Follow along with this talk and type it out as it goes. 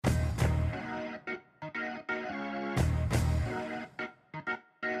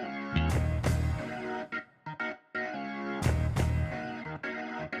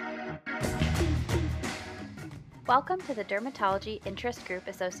Welcome to the Dermatology Interest Group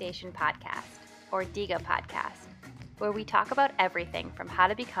Association podcast, or DIGA podcast, where we talk about everything from how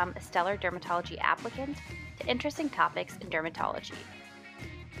to become a stellar dermatology applicant to interesting topics in dermatology.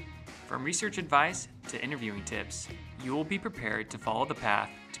 From research advice to interviewing tips, you will be prepared to follow the path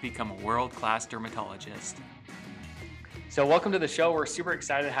to become a world-class dermatologist. So welcome to the show. We're super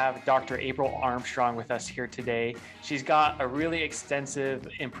excited to have Dr. April Armstrong with us here today. She's got a really extensive,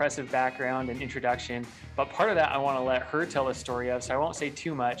 impressive background and introduction, but part of that I want to let her tell the story of, so I won't say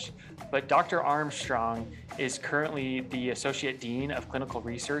too much. But Dr. Armstrong is currently the Associate Dean of Clinical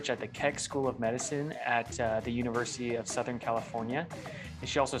Research at the Keck School of Medicine at the University of Southern California. And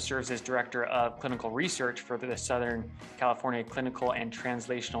she also serves as Director of Clinical Research for the Southern California Clinical and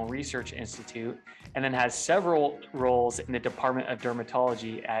Translational Research Institute, and then has several roles in the Department of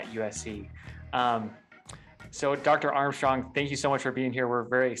Dermatology at USC. So Dr. Armstrong, thank you so much for being here. We're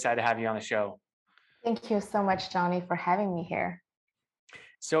very excited to have you on the show. Thank you so much, Johnny, for having me here.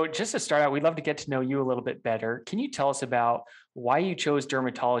 So just to start out, we'd love to get to know you a little bit better. Can you tell us about why you chose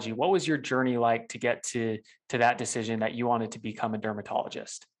dermatology? What was your journey like to get to that decision that you wanted to become a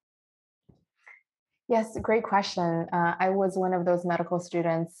dermatologist? Yes, great question. I was one of those medical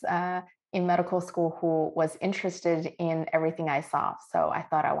students in medical school who was interested in everything I saw. So I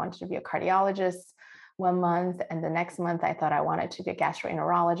thought I wanted to be a cardiologist one month, and the next month I thought I wanted to be a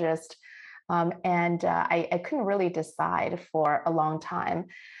gastroenterologist. I couldn't really decide for a long time.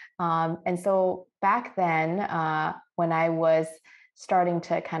 And so back then, when I was starting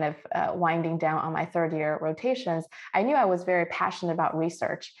to kind of winding down on my third year rotations, I knew I was very passionate about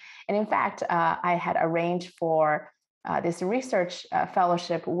research. And in fact, I had arranged for this research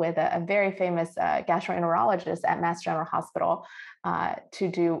fellowship with a very famous gastroenterologist at Mass General Hospital to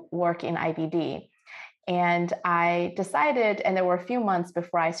do work in IBD. And I decided, and there were a few months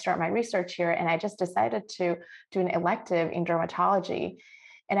before I start my research here, and I just decided to do an elective in dermatology.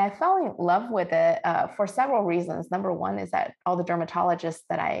 And I fell in love with it for several reasons. Number one is that all the dermatologists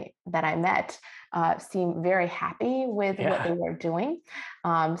that I met seemed very happy with what they were doing.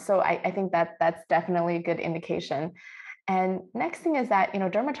 So I think that's definitely a good indication. And next thing is that,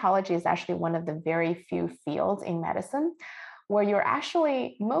 dermatology is actually one of the very few fields in medicine where you're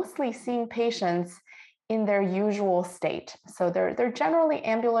actually mostly seeing patients in their usual state. So they're generally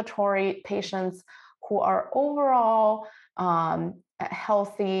ambulatory patients who are overall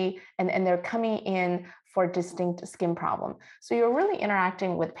healthy, and they're coming in for a distinct skin problem. So you're really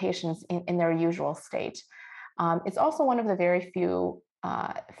interacting with patients in their usual state. It's also one of the very few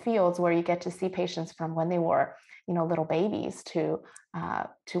fields where you get to see patients from when they were, little babies to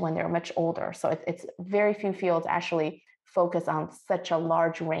when they're much older. So it's very few fields actually focus on such a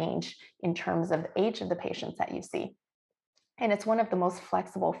large range in terms of the age of the patients that you see. And it's one of the most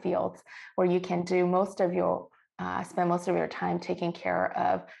flexible fields where you can do spend most of your time taking care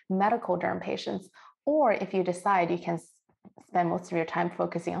of medical derm patients, or if you decide, you can spend most of your time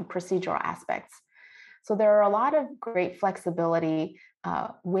focusing on procedural aspects. So there are a lot of great flexibility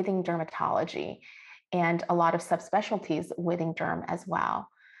within dermatology and a lot of subspecialties within derm as well.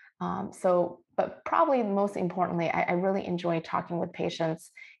 But probably most importantly, I really enjoy talking with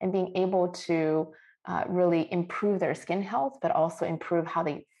patients and being able to really improve their skin health, but also improve how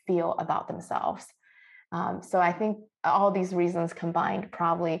they feel about themselves. So I think all these reasons combined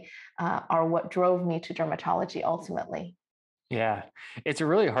probably are what drove me to dermatology ultimately. Yeah, it's a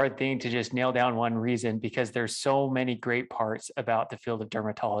really hard thing to just nail down one reason because there's so many great parts about the field of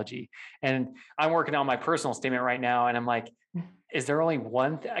dermatology. And I'm working on my personal statement right now, and I'm like, is there only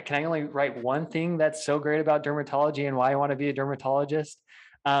one? Can I only write one thing that's so great about dermatology and why I want to be a dermatologist?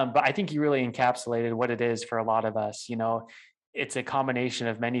 But I think you really encapsulated what it is for a lot of us. It's a combination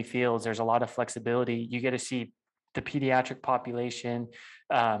of many fields. There's a lot of flexibility. You get to see the pediatric population,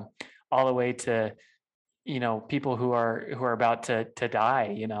 all the way to people who are about to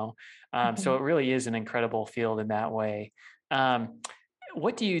die. So it really is an incredible field in that way.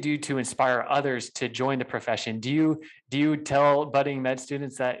 What do you do to inspire others to join the profession? Do you tell budding med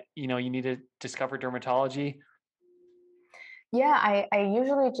students that you need to discover dermatology? Yeah, I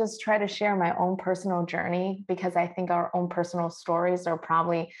usually just try to share my own personal journey because I think our own personal stories are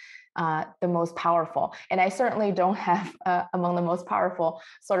probably the most powerful. And I certainly don't have among the most powerful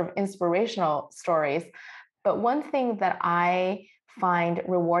sort of inspirational stories. But one thing that I find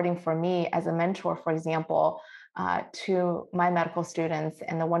rewarding for me as a mentor, for example, to my medical students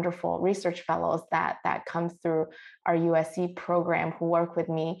and the wonderful research fellows that come through our USC program who work with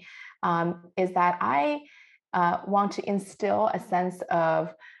me, is that I want to instill a sense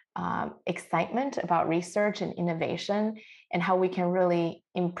of excitement about research and innovation and how we can really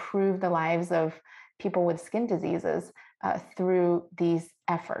improve the lives of people with skin diseases through these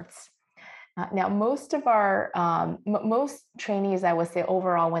efforts. Now, most of our most trainees, I would say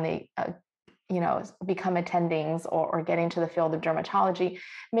overall, when they become attendings or get into the field of dermatology,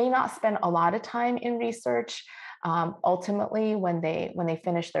 may not spend a lot of time in research ultimately when they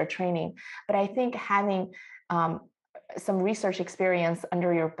finish their training. But I think having some research experience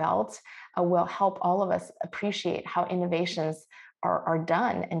under your belt will help all of us appreciate how innovations are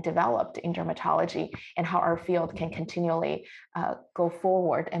done and developed in dermatology, and how our field can continually go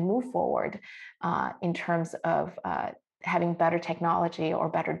forward and move forward in terms of having better technology or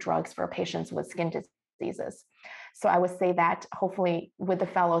better drugs for patients with skin diseases. So I would say that hopefully with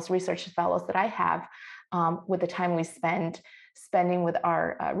the research fellows that I have, with the time we spending with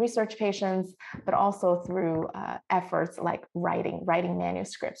our research patients, but also through efforts like writing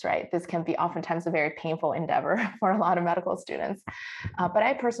manuscripts, right? This can be oftentimes a very painful endeavor for a lot of medical students. But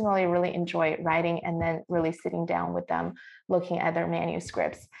I personally really enjoy writing and then really sitting down with them, looking at their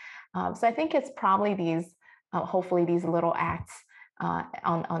manuscripts. So I think it's probably hopefully these little acts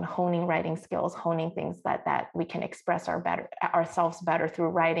on honing writing skills, honing things that we can express ourselves better through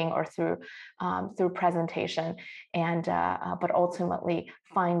writing or through presentation, and but ultimately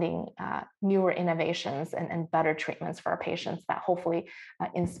finding newer innovations and better treatments for our patients that hopefully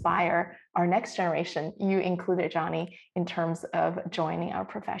inspire our next generation. You included, Johnny, in terms of joining our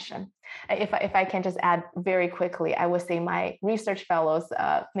profession. If I can just add very quickly, I would say my research fellows,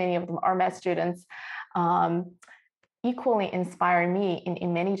 many of them are med students, equally inspire me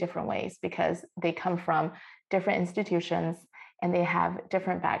in many different ways, because they come from different institutions and they have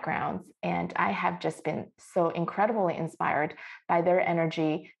different backgrounds. And I have just been so incredibly inspired by their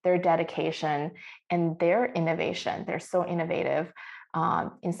energy, their dedication, and their innovation. They're so innovative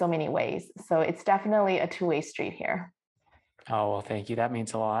in so many ways. So it's definitely a two-way street here. Oh, well, thank you. That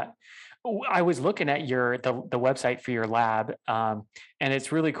means a lot. I was looking at the website for your lab, and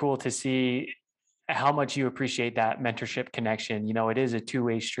it's really cool to see how much you appreciate that mentorship connection. It is a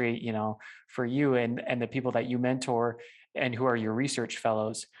two-way street, for you and the people that you mentor and who are your research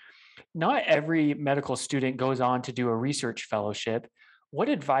fellows. Not every medical student goes on to do a research fellowship. What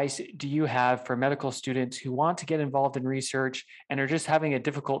advice do you have for medical students who want to get involved in research and are just having a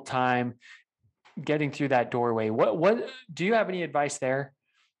difficult time getting through that doorway? What do you have any advice there?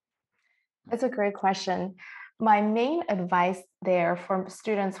 That's a great question. My main advice there for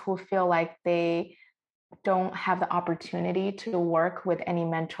students who feel like they don't have the opportunity to work with any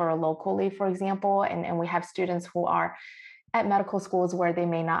mentor locally, for example, and we have students who are at medical schools where they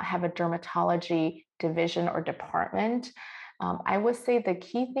may not have a dermatology division or department. I would say the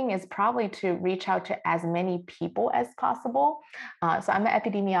key thing is probably to reach out to as many people as possible. So I'm an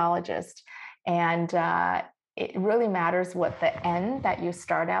epidemiologist, and it really matters what the end that you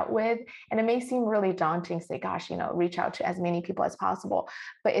start out with. And it may seem really daunting, say, gosh, reach out to as many people as possible.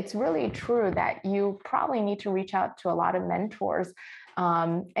 But it's really true that you probably need to reach out to a lot of mentors.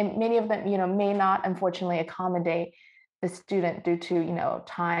 And many of them, may not, unfortunately, accommodate the student due to,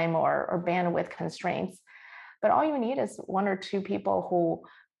 time or bandwidth constraints. But all you need is one or two people who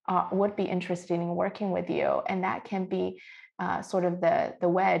would be interested in working with you. And that can be sort of the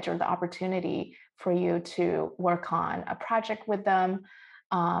wedge or the opportunity for you to work on a project with them,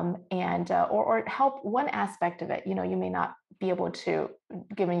 or help one aspect of it. You may not be able to,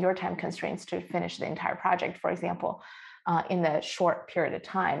 given your time constraints, to finish the entire project, for example, in the short period of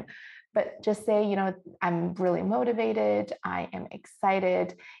time. But just say, I'm really motivated, I am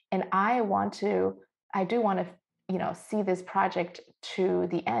excited, and I do want to, see this project to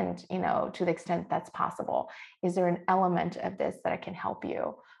the end, to the extent that's possible. Is there an element of this that I can help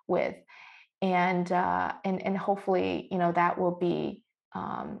you with? And hopefully, that will be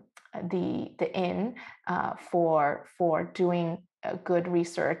the in for doing good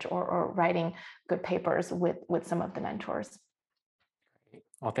research or writing good papers with some of the mentors.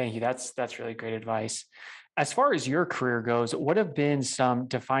 Well, thank you. That's really great advice. As far as your career goes, what have been some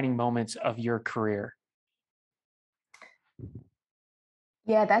defining moments of your career?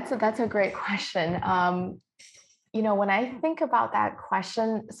 Yeah, that's a great question. When I think about that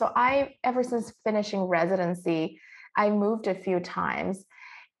question, so ever since finishing residency, I moved a few times.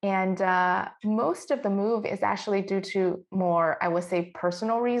 And most of the move is actually due to more, I would say,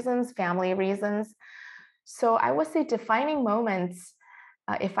 personal reasons, family reasons. So I would say defining moments,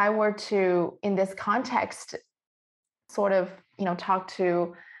 if I were to, in this context, sort of, talk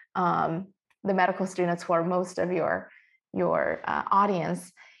to the medical students who are most of your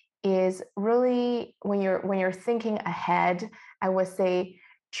audience, is really when you're thinking ahead. I would say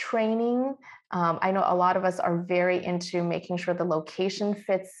training. I know a lot of us are very into making sure the location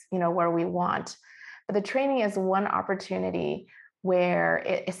fits, where we want. But the training is one opportunity where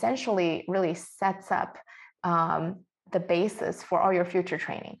it essentially really sets up the basis for all your future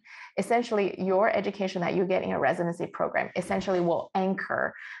training. Essentially, your education that you get in a residency program essentially will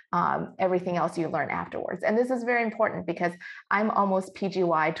anchor everything else you learn afterwards. And this is very important because I'm almost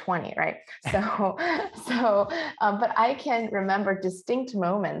PGY 20, right? But I can remember distinct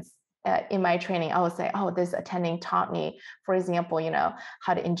moments in my training. I would say, oh, this attending taught me, for example,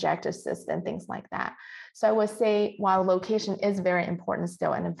 how to inject assist and things like that. So I would say, while location is very important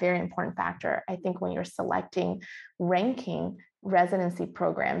still and a very important factor, I think when you're selecting, ranking residency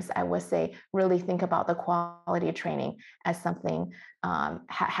programs, I would say really think about the quality training as something,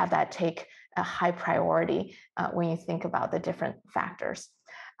 have that take a high priority when you think about the different factors.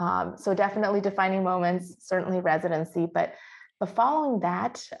 So definitely defining moments, certainly residency, but following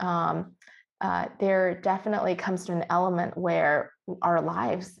that, there definitely comes to an element where our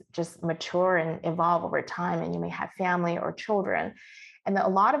lives just mature and evolve over time, and you may have family or children. And a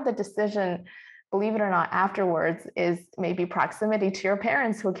lot of the decision, believe it or not, afterwards is maybe proximity to your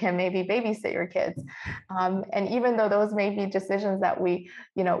parents who can maybe babysit your kids. And even though those may be decisions that we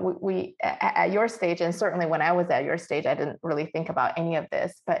at your stage, and certainly when I was at your stage, I didn't really think about any of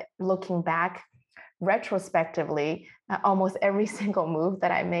this, but looking back, retrospectively, almost every single move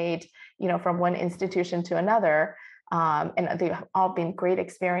that I made, from one institution to another, and they've all been great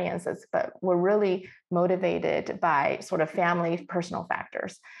experiences, but were really motivated by sort of family, personal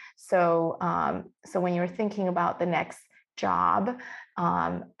factors. So, so when you're thinking about the next job,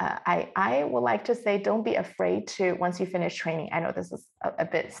 I would like to say, don't be afraid to, once you finish training, I know this is a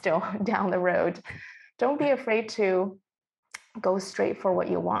bit still down the road, don't be afraid to go straight for what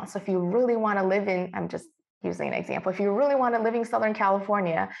you want. So if you really want to live in, I'm just using an example, if you really want to live in Southern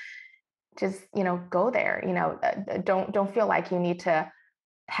California, just, go there. Don't feel like you need to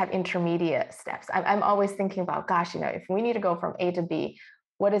have intermediate steps. I'm always thinking about, gosh, if we need to go from A to B,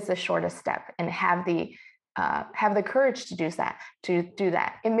 what is the shortest step? And have the courage to do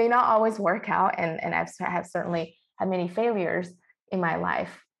that. It may not always work out, and I've certainly had many failures in my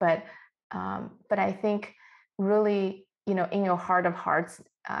life, but I think really, in your heart of hearts,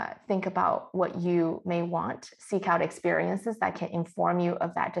 think about what you may want, seek out experiences that can inform you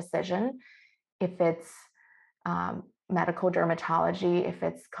of that decision. If it's medical dermatology, if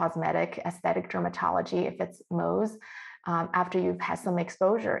it's cosmetic, aesthetic dermatology, if it's Mohs, after you've had some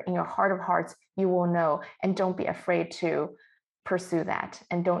exposure, in your heart of hearts, you will know, and don't be afraid to pursue that.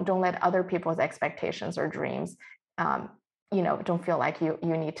 And don't let other people's expectations or dreams, don't feel like you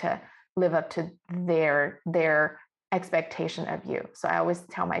need to live up to their expectation of you. So I always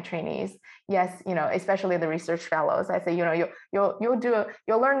tell my trainees, yes, especially the research fellows, I say,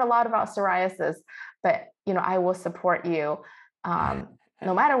 you'll learn a lot about psoriasis, but I will support you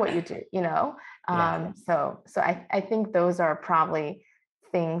no matter what you do. So I think those are probably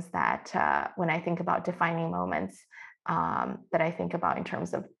things that when I think about defining moments, that I think about in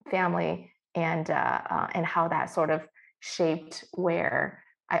terms of family and how that sort of shaped where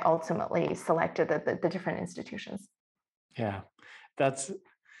I ultimately selected the different institutions. Yeah,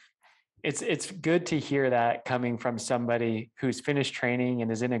 it's good to hear that coming from somebody who's finished training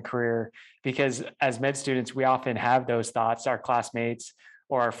and is in a career, because as med students, we often have those thoughts. Our classmates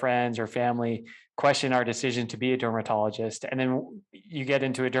or our friends or family question our decision to be a dermatologist. And then you get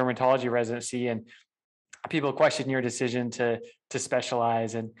into a dermatology residency and people question your decision to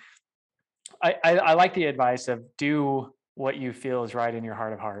specialize. And I like the advice of do what you feel is right in your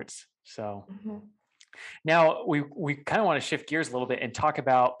heart of hearts. So now we kind of want to shift gears a little bit and talk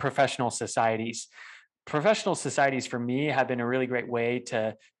about professional societies. Professional societies for me have been a really great way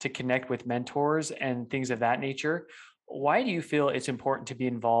to connect with mentors and things of that nature. Why do you feel it's important to be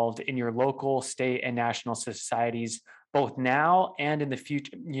involved in your local, state, and national societies, both now and in the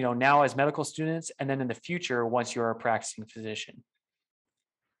future, now as medical students, and then in the future once you're a practicing physician?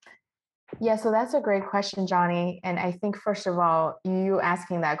 Yeah, so that's a great question, Johnny. And I think, first of all, you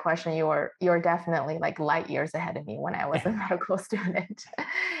asking that question, you're definitely like light years ahead of me when I was a medical student.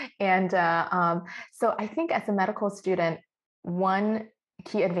 And so I think as a medical student, one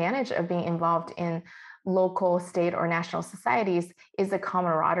key advantage of being involved in local, state, or national societies is the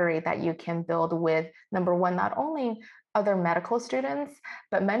camaraderie that you can build with, number one, not only other medical students,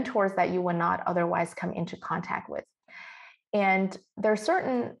 but mentors that you would not otherwise come into contact with. And there are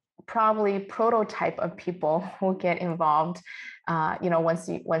certain probably prototype of people who get involved, once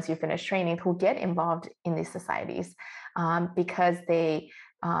you finish training, who get involved in these societies because they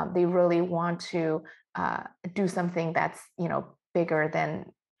really want to do something that's bigger than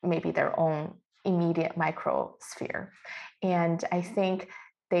maybe their own immediate microsphere. And I think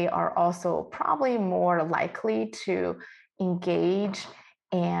they are also probably more likely to engage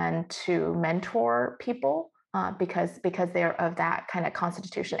and to mentor people because they're of that kind of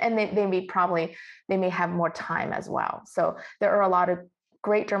constitution, and they may have more time as well. So there are a lot of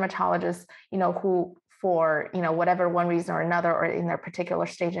great dermatologists, who for whatever one reason or another, or in their particular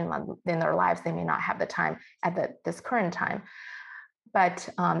stage in their lives, they may not have the time at this current time, but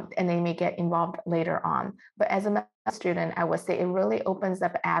and they may get involved later on. But as a medical student, I would say it really opens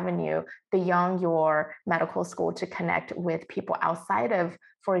up avenue beyond your medical school to connect with people outside of,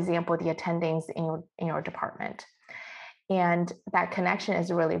 for example, the attendings in your department. And that connection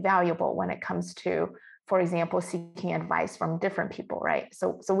is really valuable when it comes to, for example, seeking advice from different people, right?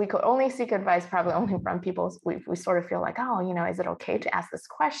 So we could only seek advice probably only from people we sort of feel like, oh, is it okay to ask this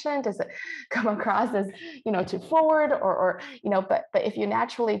question? Does it come across as, too forward or but if you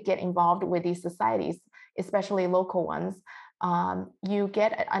naturally get involved with these societies, especially local ones, you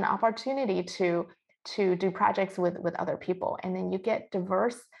get an opportunity to do projects with other people, and then you get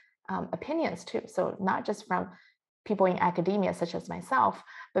diverse opinions too. So not just from people in academia, such as myself,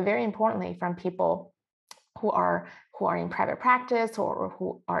 but very importantly from people who are in private practice or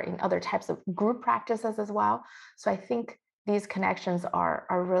who are in other types of group practices as well. So I think these connections are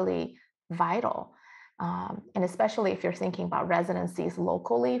really vital. And especially if you're thinking about residencies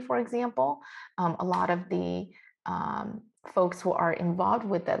locally, for example, a lot of the folks who are involved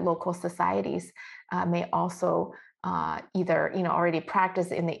with the local societies may also either already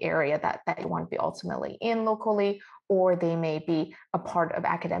practice in the area that you want to be ultimately in locally, or they may be a part of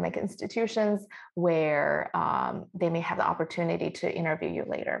academic institutions where they may have the opportunity to interview you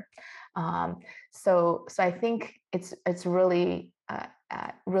later. So I think it's really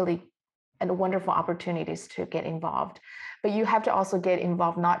really and wonderful opportunities to get involved. But you have to also get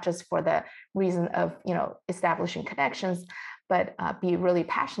involved not just for the reason of establishing connections, but be really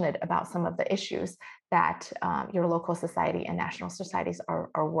passionate about some of the issues that your local society and national societies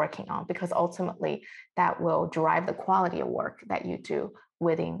are working on, because ultimately that will drive the quality of work that you do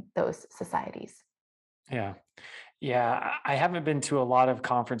within those societies. Yeah. Yeah, I haven't been to a lot of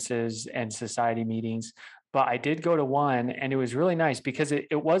conferences and society meetings, but I did go to one and it was really nice because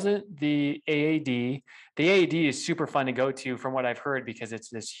it wasn't the AAD. The AAD is super fun to go to from what I've heard because it's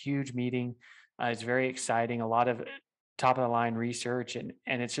this huge meeting. It's very exciting, a lot of top of the line research, and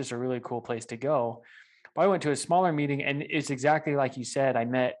it's just a really cool place to go. But I went to a smaller meeting and it's exactly like you said. I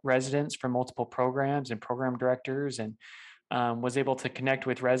met residents from multiple programs and program directors, and was able to connect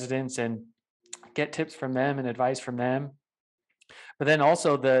with residents and get tips from them and advice from them. But then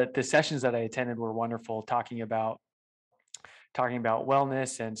also the sessions that I attended were wonderful, talking about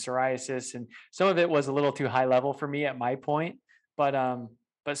wellness and psoriasis, and some of it was a little too high level for me at my point, but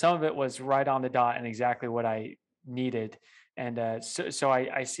some of it was right on the dot and exactly what I needed. And so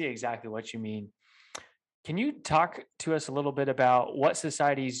I see exactly what you mean. Can you talk to us a little bit about what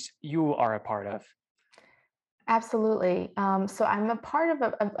societies you are a part of? Absolutely. So I'm a part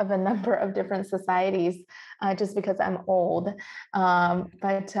of a number of different societies just because I'm old.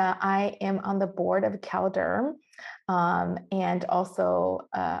 But I am on the board of CalDerm, and also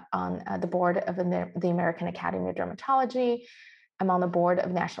on the board of the American Academy of Dermatology. I'm on the board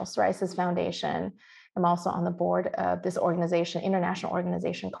of National Psoriasis Foundation. I'm also on the board of this organization, international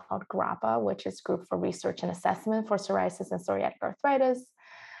organization called GRAPPA, which is Group for Research and Assessment for Psoriasis and Psoriatic Arthritis.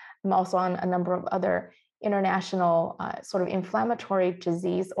 I'm also on a number of other international sort of inflammatory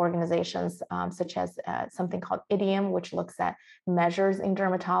disease organizations, such as something called IDIOM, which looks at measures in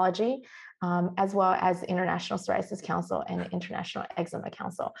dermatology, as well as International Psoriasis Council and International Eczema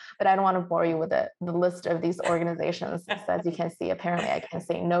Council. But I don't want to bore you with the list of these organizations. So as you can see, apparently I can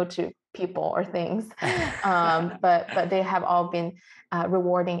say no to people or things, but they have all been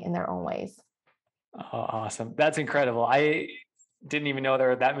rewarding in their own ways. Oh, awesome. That's incredible. I didn't even know there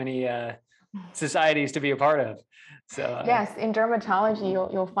were that many societies to be a part of. So yes, in dermatology,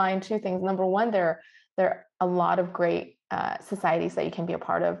 you'll find two things. Number one, there are a lot of great societies that you can be a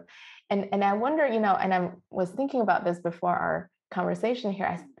part of, and I wonder, and I was thinking about this before our conversation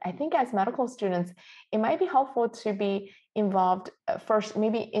here. I think as medical students, it might be helpful to be involved first,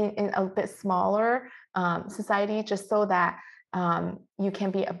 maybe in a bit smaller society, just so that you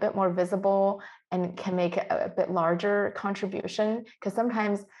can be a bit more visible and can make a bit larger contribution. Because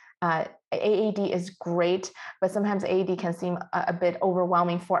sometimes AAD is great, but sometimes AAD can seem a bit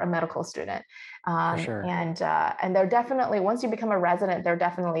overwhelming for a medical student. for sure. And there are definitely, once you become a resident, there are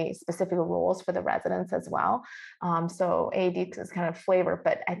definitely specific rules for the residents as well. So AAD is kind of flavor,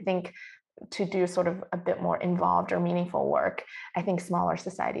 but I think to do sort of a bit more involved or meaningful work, I think smaller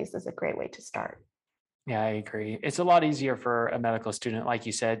societies is a great way to start. Yeah, I agree. It's a lot easier for a medical student, like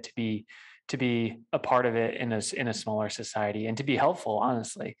you said, to be a part of it in a smaller society and to be helpful,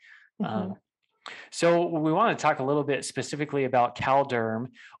 honestly. Mhm. Um, so we want to talk a little bit specifically about CalDerm.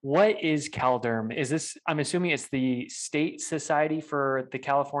 What is CalDerm? Is this, I'm assuming it's the state society for the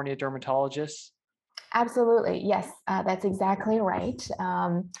California dermatologists? Absolutely. Yes, that's exactly right.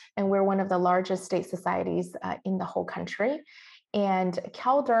 And we're one of the largest state societies in the whole country. And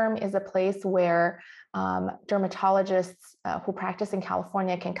CalDerm is a place where dermatologists who practice in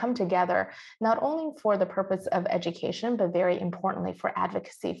California can come together, not only for the purpose of education, but very importantly for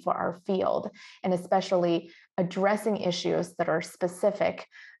advocacy for our field, and especially addressing issues that are specific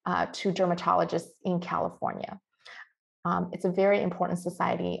to dermatologists in California. It's a very important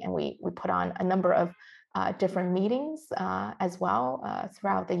society, and we put on a number of different meetings as well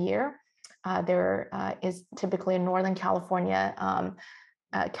throughout the year. There is typically a Northern California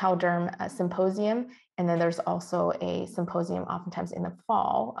CalDerm symposium, and then there's also a symposium oftentimes in the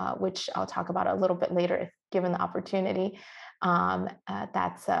fall, which I'll talk about a little bit later if given the opportunity.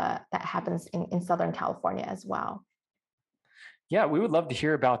 That happens in Southern California as well. Yeah, we would love to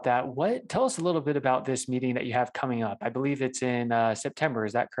hear about that. Tell us a little bit about this meeting that you have coming up. I believe it's in September.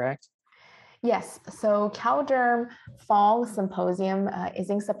 Is that correct? Yes, so CalDerm Fall Symposium is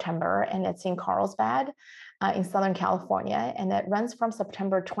in September, and it's in Carlsbad in Southern California, and it runs from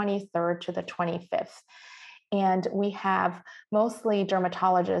September 23rd to the 25th. And we have mostly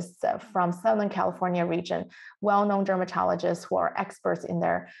dermatologists from Southern California region, well-known dermatologists who are experts in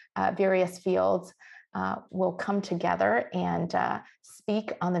their various fields, will come together and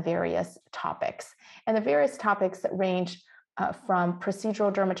speak on the various topics. And the various topics that range from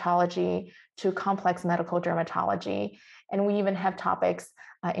procedural dermatology to complex medical dermatology, and we even have topics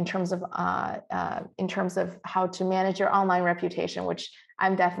in terms of how to manage your online reputation, which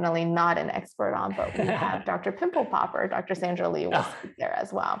I'm definitely not an expert on, but we have Dr. Pimple Popper, Dr. Sandra Lee will Oh, speak there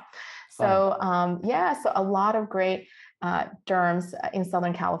as well. fun. So yeah, so a lot of great derms in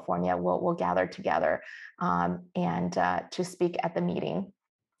Southern California will gather together and to speak at the meeting.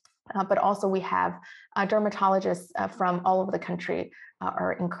 But also we have dermatologists from all over the country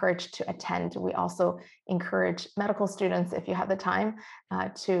are encouraged to attend. We also encourage medical students, if you have the time,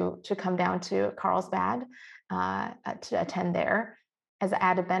 to come down to Carlsbad to attend there. As an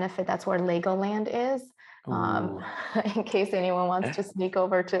added benefit, that's where Legoland is, um, Ooh. in case anyone wants to sneak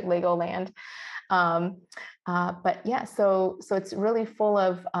over to Legoland. Um, but yeah, so it's really full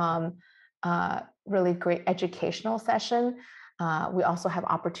of really great educational session. We also have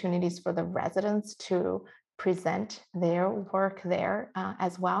opportunities for the residents to present their work there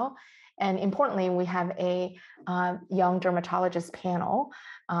as well. And importantly, we have a young dermatologist panel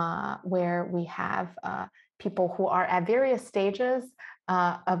where we have people who are at various stages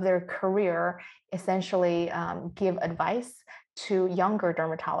of their career essentially give advice to younger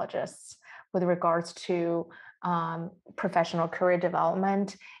dermatologists with regards to professional career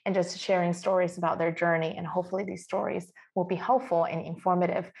development and just sharing stories about their journey. And hopefully, these stories will be helpful and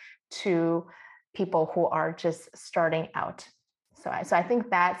informative to people who are just starting out. So I think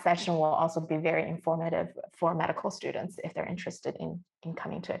that session will also be very informative for medical students if they're interested in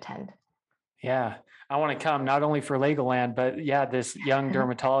coming to attend. Yeah, I want to come not only for Legoland, but yeah, this young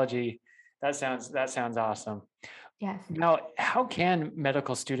dermatology. That sounds awesome. Yes. Now, how can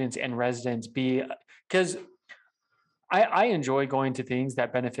medical students and residents be? Because I enjoy going to things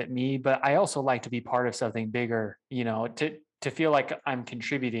that benefit me, but I also like to be part of something bigger, to feel like I'm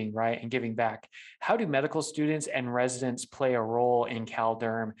contributing, right, and giving back. How do medical students and residents play a role in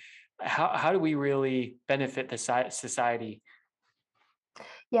CalDerm? How do we really benefit the society?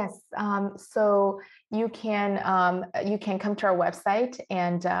 Yes. So you can come to our website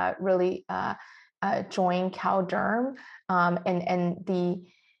and really join CalDerm, and the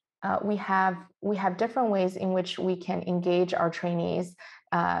we have different ways in which we can engage our trainees,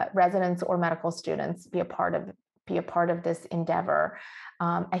 residents, or medical students be a part of this endeavor.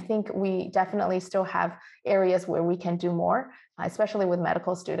 I think we definitely still have areas where we can do more, especially with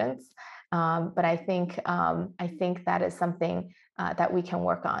medical students. But I think that is something that we can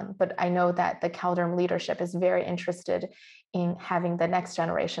work on. But I know that the CalDerm leadership is very interested in having the next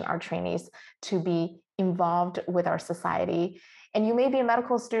generation, our trainees, to be involved with our society. And you may be a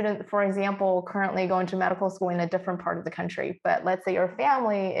medical student, for example, currently going to medical school in a different part of the country, but let's say your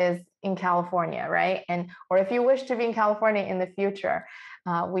family is in California, right? And or if you wish to be in California in the future,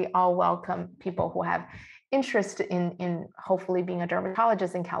 we all welcome people who have interest in hopefully being a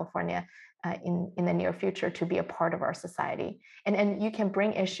dermatologist in California in the near future to be a part of our society. And you can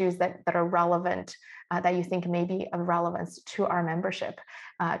bring issues that are relevant, that you think may be of relevance to our membership,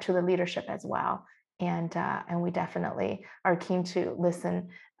 to the leadership as well. and we definitely are keen to listen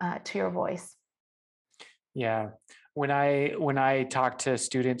to your voice. Yeah. When I talk to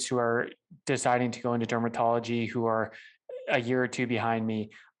students who are deciding to go into dermatology who are a year or two behind me,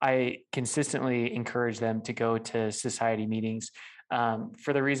 I consistently encourage them to go to society meetings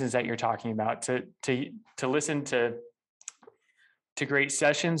for the reasons that you're talking about, to listen to great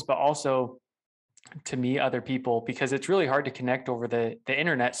sessions, but also to meet other people, because it's really hard to connect over the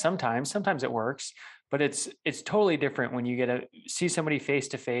internet sometimes. Sometimes it works, but it's totally different when you get to see somebody face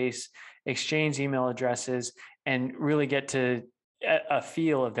to face, exchange email addresses, and really get to a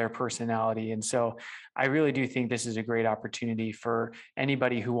feel of their personality. And so I really do think this is a great opportunity for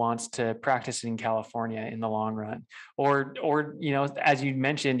anybody who wants to practice in California in the long run, or as you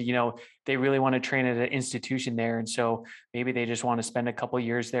mentioned, they really want to train at an institution there, and so maybe they just want to spend a couple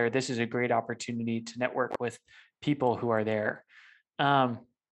years there. This is a great opportunity to network with people who are there. Um,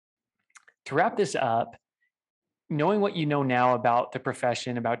 to wrap this up, knowing what you know now about the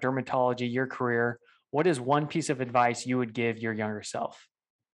profession, about dermatology, your career, what is one piece of advice you would give your younger self?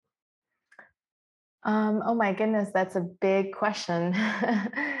 Oh my goodness, that's a big question.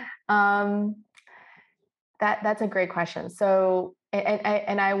 um, that's a great question. So,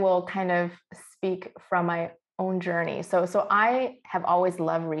 and I will kind of speak from my own journey. So I have always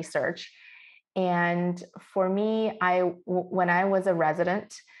loved research, and for me, when I was a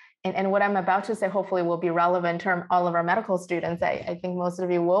resident, and what I'm about to say hopefully will be relevant to all of our medical students. I think most of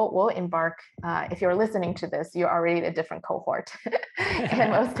you will embark. If you're listening to this, you're already a different cohort,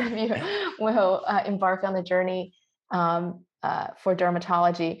 and most of you will embark on the journey for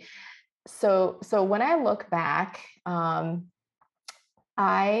dermatology. So when I look back,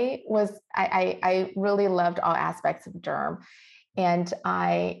 I really loved all aspects of derm, and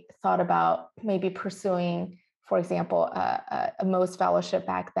I thought about maybe pursuing, for example, a Mohs fellowship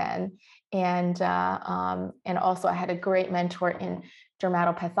back then, and also I had a great mentor in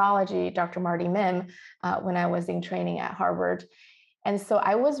dermatopathology, Dr. Marty Mim, when I was in training at Harvard, and so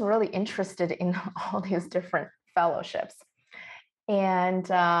I was really interested in all these different fellowships,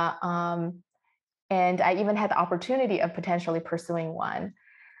 and uh, um, and I even had the opportunity of potentially pursuing one.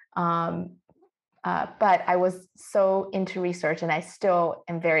 Um, but I was so into research, and I still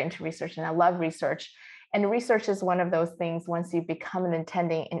am very into research, and I love research. And research is one of those things, once you become an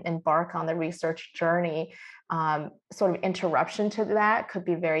attending and embark on the research journey, sort of interruption to that could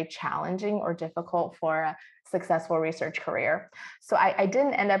be very challenging or difficult for a successful research career. So I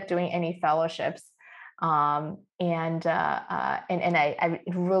didn't end up doing any fellowships. And I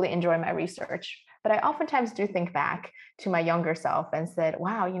really enjoy my research. But I oftentimes do think back to my younger self and said,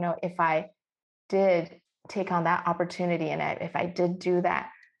 wow, if I did take on that opportunity, and if I did do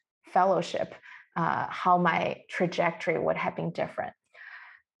that fellowship, how my trajectory would have been different.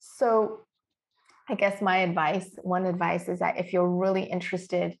 So I guess one advice is that if you're really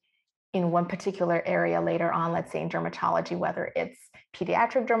interested in one particular area later on, let's say in dermatology, whether it's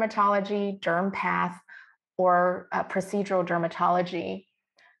pediatric dermatology, derm path, or procedural dermatology,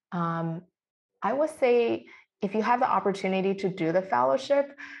 um, I would say if you have the opportunity to do the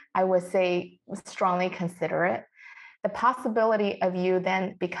fellowship, I would say strongly consider it. The possibility of you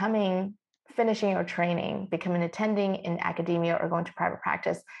then finishing your training, becoming attending in academia or going to private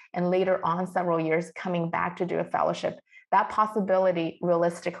practice, and later on several years coming back to do a fellowship, that possibility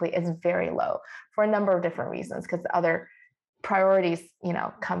realistically is very low for a number of different reasons, because other priorities,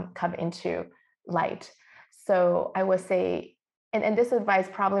 come into light. So I would say, and this advice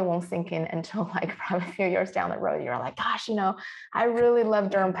probably won't sink in until like probably a few years down the road. You're like, gosh, I really love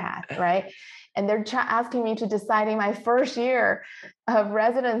derm path, right? And they're asking me to decide in my first year of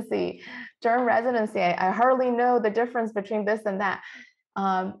residency, derm residency. I hardly know the difference between this and that.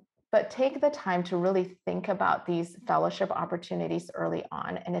 But take the time to really think about these fellowship opportunities early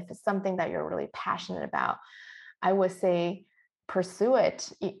on. And if it's something that you're really passionate about, I would say pursue it.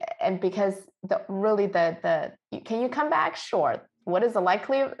 And because can you come back? Sure. What is the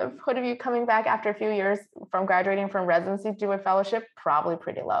likelihood of you coming back after a few years from graduating from residency to do a fellowship? Probably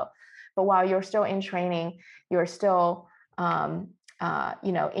pretty low. But while you're still in training, you're still in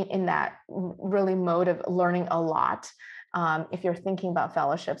that really mode of learning a lot. If you're thinking about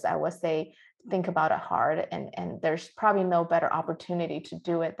fellowships, I would say think about it hard, and there's probably no better opportunity to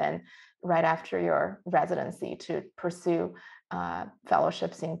do it than right after your residency to pursue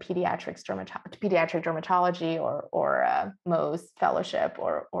fellowships in pediatric dermatology or Mohs fellowship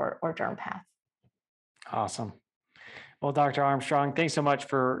or derm path. Awesome. Well, Dr. Armstrong, thanks so much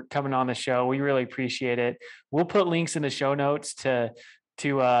for coming on the show. We really appreciate it. We'll put links in the show notes to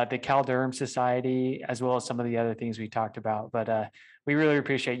the Cal Derm Society, as well as some of the other things we talked about. But we really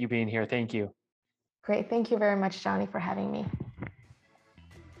appreciate you being here. Thank you. Great. Thank you very much, Johnny, for having me.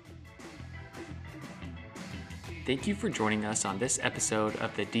 Thank you for joining us on this episode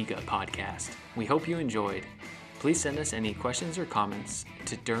of the DIGA podcast. We hope you enjoyed. Please send us any questions or comments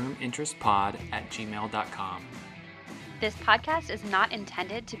to derminterestpod@gmail.com. This podcast is not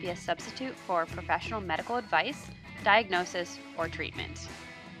intended to be a substitute for professional medical advice, diagnosis, or treatment.